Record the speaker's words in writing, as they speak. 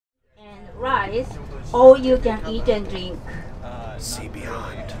size, all you can eat and drink. See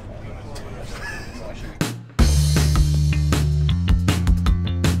beyond.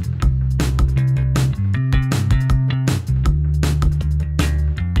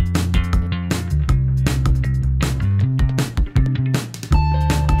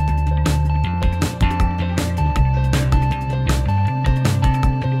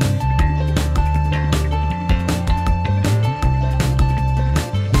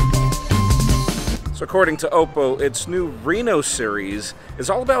 According to OPPO, its new Reno series is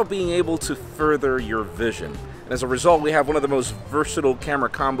all about being able to further your vision. And as a result, we have one of the most versatile camera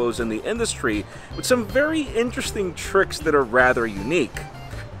combos in the industry with some very interesting tricks that are rather unique.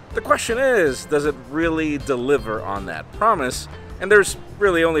 The question is, does it really deliver on that promise? And there's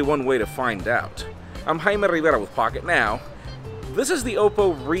really only one way to find out. I'm Jaime Rivera with Pocketnow. This is the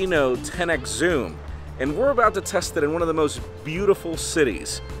OPPO Reno 10x Zoom, and we're about to test it in one of the most beautiful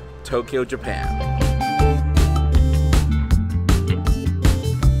cities, Tokyo, Japan.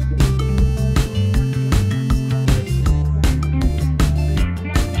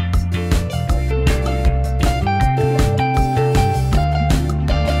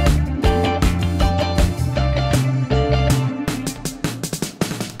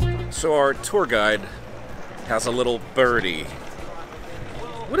 So our tour guide has a little birdie.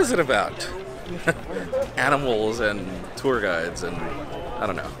 What is it about? Animals and tour guides and I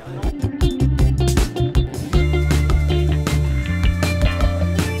don't know.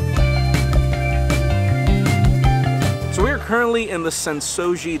 So we are currently in the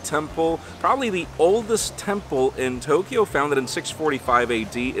Sensoji Temple, probably the oldest temple in Tokyo, founded in 645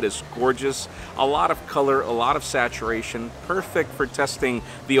 AD. It is gorgeous, a lot of color, a lot of saturation, perfect for testing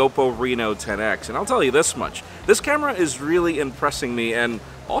the OPPO Reno 10x. And I'll tell you this much, this camera is really impressing me, and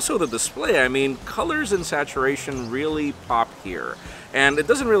also the display. I mean, colors and saturation really pop here. And it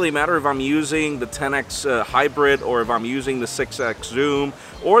doesn't really matter if I'm using the 10x hybrid or if I'm using the 6x zoom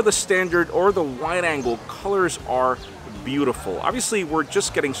or the standard or the wide angle, colors are beautiful. Obviously, we're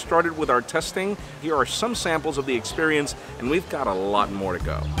just getting started with our testing. Here are some samples of the experience, and we've got a lot more to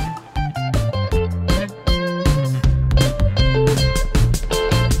go.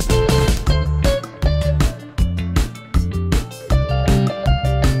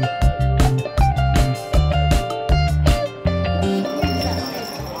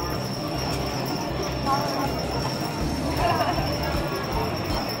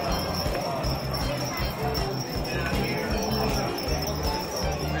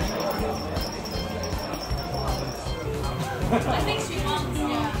 I think she wants,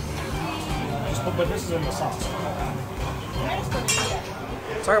 yeah. But this is in the sauce.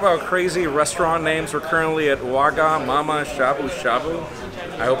 Talk about crazy restaurant names. We're currently at Woaaahh Mama Shabu Shabu.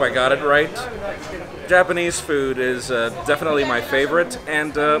 I hope I got it right. Japanese food is definitely my favorite,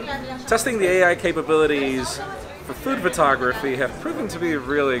 and testing the AI capabilities for food photography have proven to be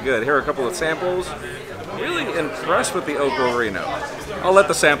really good. Here are a couple of samples. Really impressed with the OPPO Reno. I'll let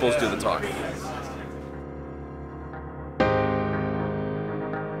the samples do the talking.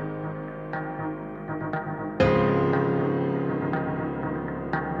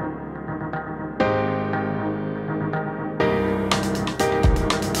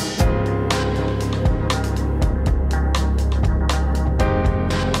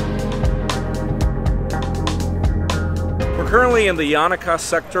 Currently in the Yanaka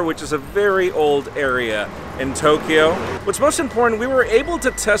sector, which is a very old area in Tokyo. What's most important, we were able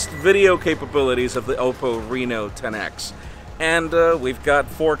to test video capabilities of the OPPO Reno 10x. And we've got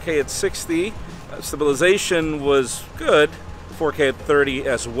 4K at 60, stabilization was good, 4K at 30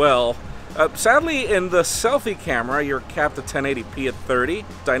 as well. Sadly, in the selfie camera, you're capped at 1080p at 30.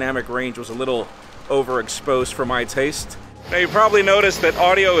 Dynamic range was a little overexposed for my taste. Now you probably noticed that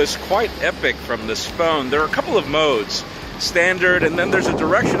audio is quite epic from this phone. There are a couple of modes. Standard, and then there's a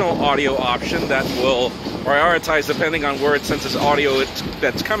directional audio option that will prioritize depending on where it senses audio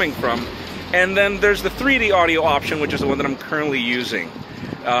that's coming from. And then there's the 3D audio option, which is the one that I'm currently using.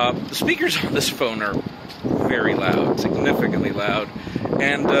 The speakers on this phone are very loud, significantly loud.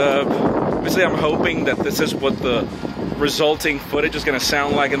 And obviously I'm hoping that this is what the resulting footage is going to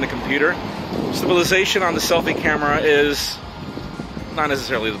sound like in the computer. Stabilization on the selfie camera is not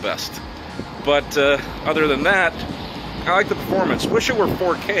necessarily the best. But other than that, I like the performance. Wish it were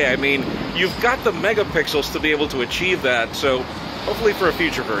 4K. I mean, you've got the megapixels to be able to achieve that, so hopefully for a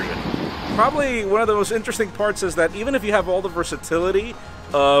future version. Probably one of the most interesting parts is that even if you have all the versatility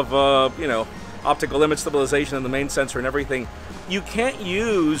of, you know, optical image stabilization and the main sensor and everything, you can't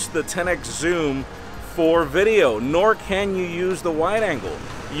use the 10x zoom for video, nor can you use the wide angle.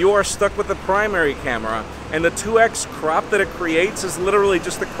 You are stuck with the primary camera, And the 2x crop that it creates is literally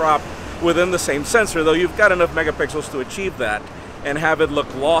just the crop within the same sensor, though you've got enough megapixels to achieve that and have it look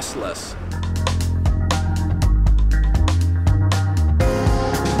lossless.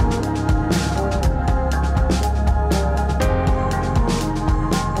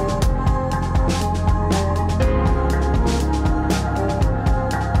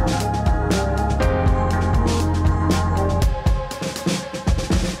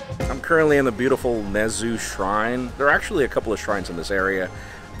 Currently in the beautiful Nezu Shrine. There are actually a couple of shrines in this area.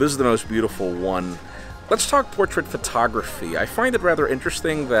 This is the most beautiful one. Let's talk portrait photography. I find it rather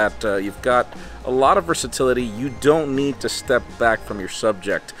interesting that you've got a lot of versatility. You don't need to step back from your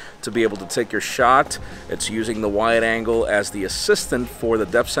subject to be able to take your shot. It's using the wide angle as the assistant for the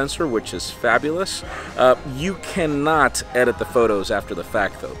depth sensor, which is fabulous. You cannot edit the photos after the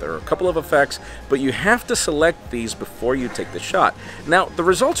fact, though. There are a couple of effects, but you have to select these before you take the shot. Now, the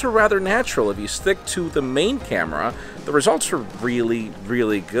results are rather natural. If you stick to the main camera, the results are really,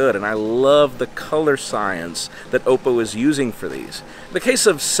 really good, and I love the color science that OPPO is using for these. In the case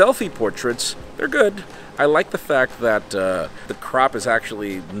of selfie portraits, they're good. I like the fact that the crop is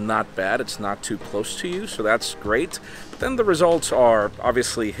actually not bad. It's not too close to you, so that's great. But then the results are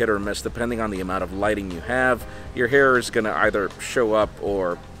obviously hit or miss depending on the amount of lighting you have. Your hair is going to either show up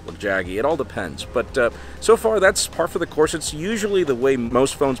or look jaggy. It all depends. But so far, that's par for the course. It's usually the way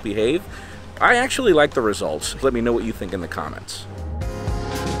most phones behave. I actually like the results. Let me know what you think in the comments.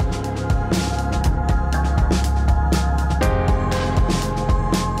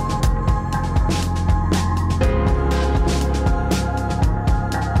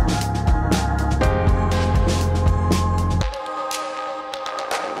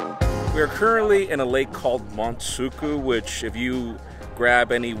 We are currently in a lake called Montsuku, which if you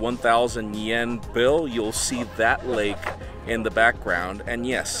grab any 1,000 yen bill, you'll see that lake in the background. And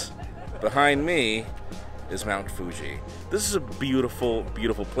yes, behind me is Mount Fuji. This is a beautiful,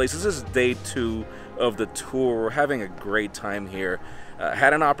 beautiful place. This is day 2 of the tour. We're having a great time here.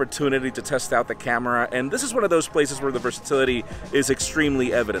 Had an opportunity to test out the camera, and this is one of those places where the versatility is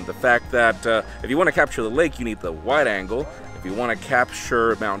extremely evident. The fact that if you want to capture the lake, you need the wide angle. If you want to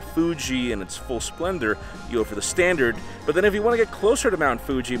capture Mount Fuji in its full splendor, you go for the standard. But then if you want to get closer to Mount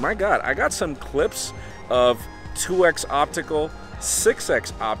Fuji, my God, I got some clips of 2x optical,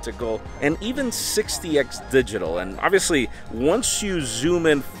 6x optical, and even 60x digital. And obviously, once you zoom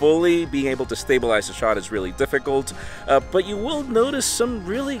in fully, being able to stabilize the shot is really difficult. But you will notice some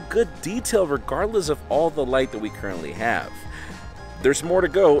really good detail regardless of all the light that we currently have. There's more to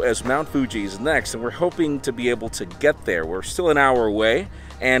go as Mount Fuji is next, and we're hoping to be able to get there. We're still an hour away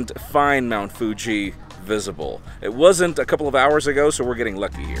and find Mount Fuji visible. It wasn't a couple of hours ago, so we're getting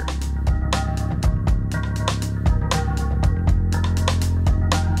lucky here.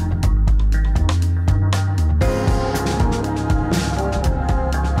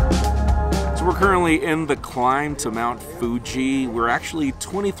 Currently in the climb to Mount Fuji. We're actually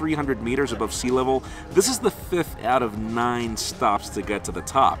 2,300 meters above sea level. This is the 5th out of 9 stops to get to the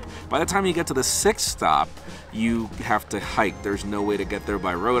top. By the time you get to the 6th stop, you have to hike. There's no way to get there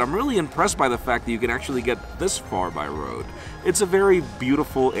by road. I'm really impressed by the fact that you can actually get this far by road. It's a very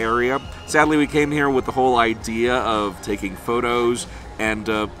beautiful area. Sadly, we came here with the whole idea of taking photos, and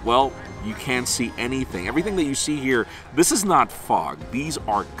well, you can't see anything. Everything that you see here, this is not fog. These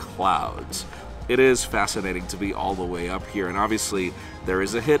are clouds. It is fascinating to be all the way up here, and obviously there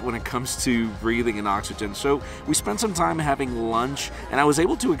is a hit when it comes to breathing in oxygen. So we spent some time having lunch, and I was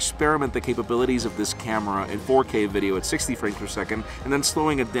able to experiment the capabilities of this camera in 4K video at 60 frames per second, and then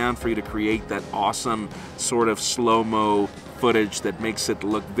slowing it down for you to create that awesome sort of slow-mo footage that makes it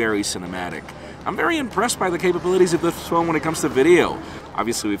look very cinematic. I'm very impressed by the capabilities of this phone when it comes to video.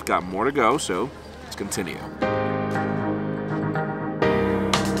 Obviously, we've got more to go, so let's continue.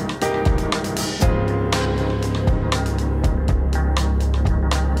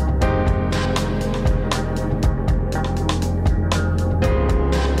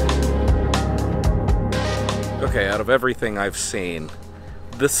 Okay, out of everything I've seen,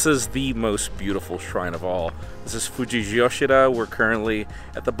 this is the most beautiful shrine of all. This is Fuji Yoshida. We're currently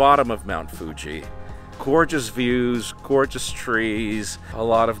at the bottom of Mount Fuji. Gorgeous views, gorgeous trees, a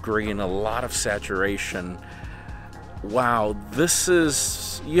lot of green, a lot of saturation. Wow, this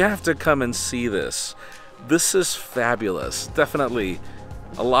is, you have to come and see this. This is fabulous. Definitely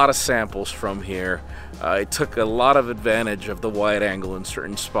a lot of samples from here. I took a lot of advantage of the wide angle in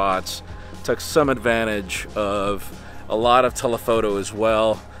certain spots. Took some advantage of a lot of telephoto as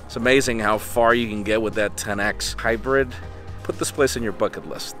well. It's amazing how far you can get with that 10x hybrid. Put this place on your bucket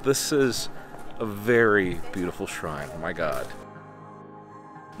list. This is a very beautiful shrine. Oh my God.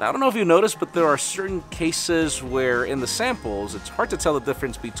 Now, I don't know if you noticed, but there are certain cases where in the samples, it's hard to tell the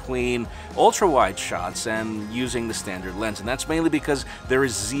difference between ultra-wide shots and using the standard lens, and that's mainly because there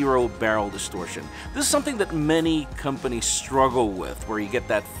is zero barrel distortion. This is something that many companies struggle with, where you get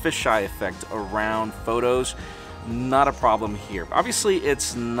that fisheye effect around photos. Not a problem here. Obviously,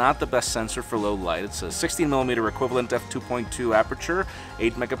 it's not the best sensor for low light. It's a 16mm equivalent f2.2 aperture,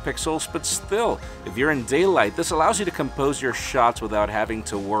 8 megapixels, but still, if you're in daylight, this allows you to compose your shots without having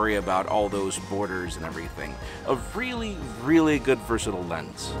to worry about all those borders and everything. A really, really good versatile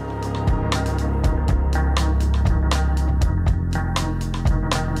lens.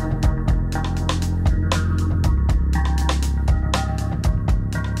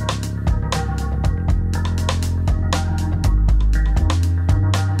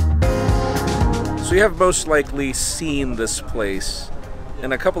 So you have most likely seen this place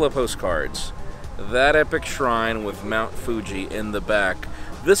in a couple of postcards. That epic shrine with Mount Fuji in the back.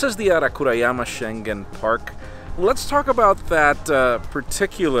 This is the Arakurayama Shengen Park. Let's talk about that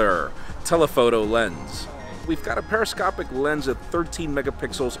particular telephoto lens. We've got a periscopic lens at 13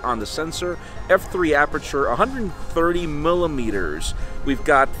 megapixels on the sensor, f3 aperture, 130 millimeters. We've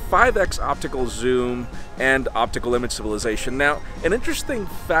got 5x optical zoom and optical image stabilization. Now, an interesting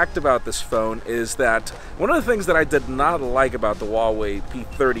fact about this phone is that one of the things that I did not like about the Huawei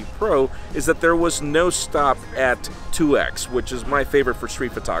P30 Pro is that there was no stop at 2x, which is my favorite for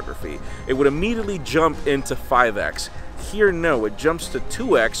street photography. It would immediately jump into 5x. Here, no, it jumps to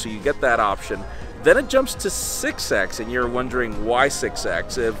 2x, so you get that option. Then it jumps to 6x, and you're wondering why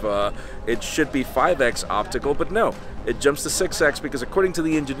 6x if it should be 5x optical, but no, it jumps to 6x because according to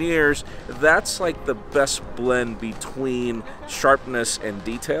the engineers, that's like the best blend between sharpness and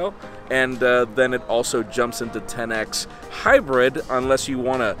detail, and then it also jumps into 10x hybrid unless you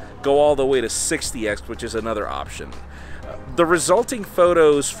want to go all the way to 60x, which is another option. The resulting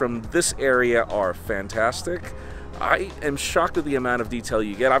photos from this area are fantastic. I am shocked at the amount of detail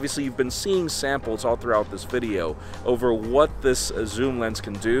you get. Obviously, you've been seeing samples all throughout this video over what this zoom lens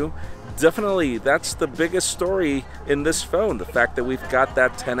can do. Definitely, that's the biggest story in this phone, the fact that we've got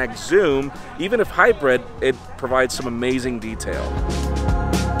that 10x zoom. Even if hybrid, it provides some amazing detail.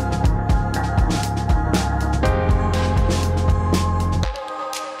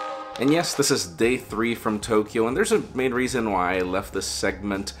 And yes, this is day 3 from Tokyo, and there's a main reason why I left this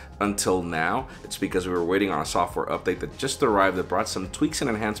segment until now. It's because we were waiting on a software update that just arrived that brought some tweaks and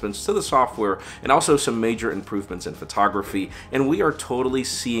enhancements to the software and also some major improvements in photography, and we are totally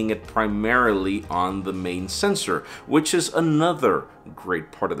seeing it primarily on the main sensor, which is another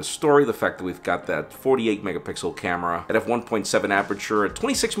great part of the story, the fact that we've got that 48 megapixel camera at f1.7 aperture, a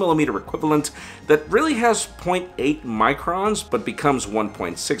 26mm equivalent that really has 0.8 microns but becomes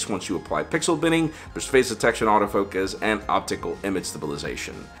 1.6 once you apply pixel binning. There's face detection, autofocus, and optical image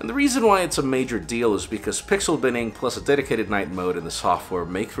stabilization. And the reason why it's a major deal is because pixel binning plus a dedicated night mode in the software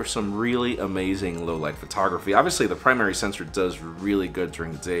make for some really amazing low light photography. Obviously the primary sensor does really good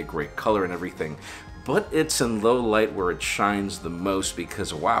during the day, great color and everything, but it's in low light where it shines the most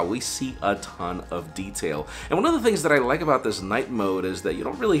because, wow, we see a ton of detail. And one of the things that I like about this night mode is that you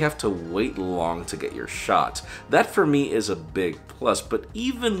don't really have to wait long to get your shot. That for me is a big plus, but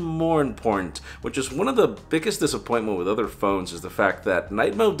even more important, which is one of the biggest disappointment with other phones, is the fact that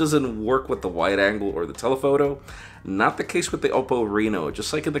night mode doesn't work with the wide angle or the telephoto. Not the case with the OPPO Reno.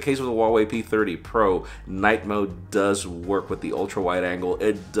 Just like in the case with the Huawei P30 Pro, night mode does work with the ultra wide angle.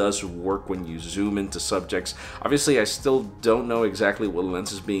 It does work when you zoom into subjects. Obviously, I still don't know exactly what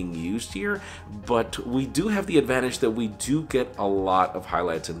lens is being used here, but we do have the advantage that we do get a lot of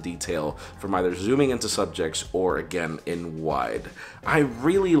highlights and detail from either zooming into subjects or, again, in wide. I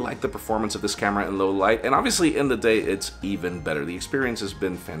really like the performance of this camera in low light, and obviously in the day it's even better. The experience has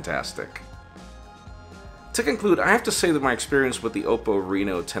been fantastic. To conclude, I have to say that my experience with the OPPO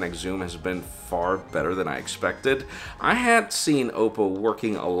Reno 10x zoom has been far better than I expected. I had seen OPPO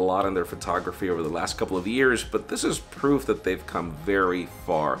working a lot on their photography over the last couple of years, but this is proof that they've come very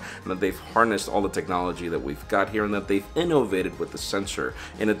far and that they've harnessed all the technology that we've got here and that they've innovated with the sensor,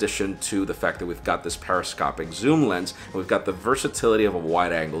 in addition to the fact that we've got this periscopic zoom lens and we've got the versatility of a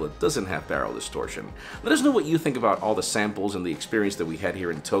wide angle that doesn't have barrel distortion. Let us know what you think about all the samples and the experience that we had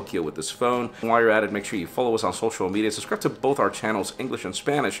here in Tokyo with this phone. And while you're at it, make sure you follow us on social media, subscribe to both our channels, English and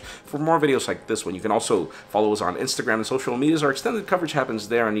Spanish, for more videos like this one. You can also follow us on Instagram and social medias. Our extended coverage happens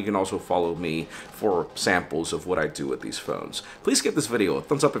there, and you can also follow me for samples of what I do with these phones. Please give this video a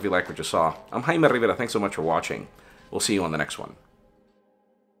thumbs up if you like what you saw. I'm Jaime Rivera. Thanks so much for watching. We'll see you on the next one.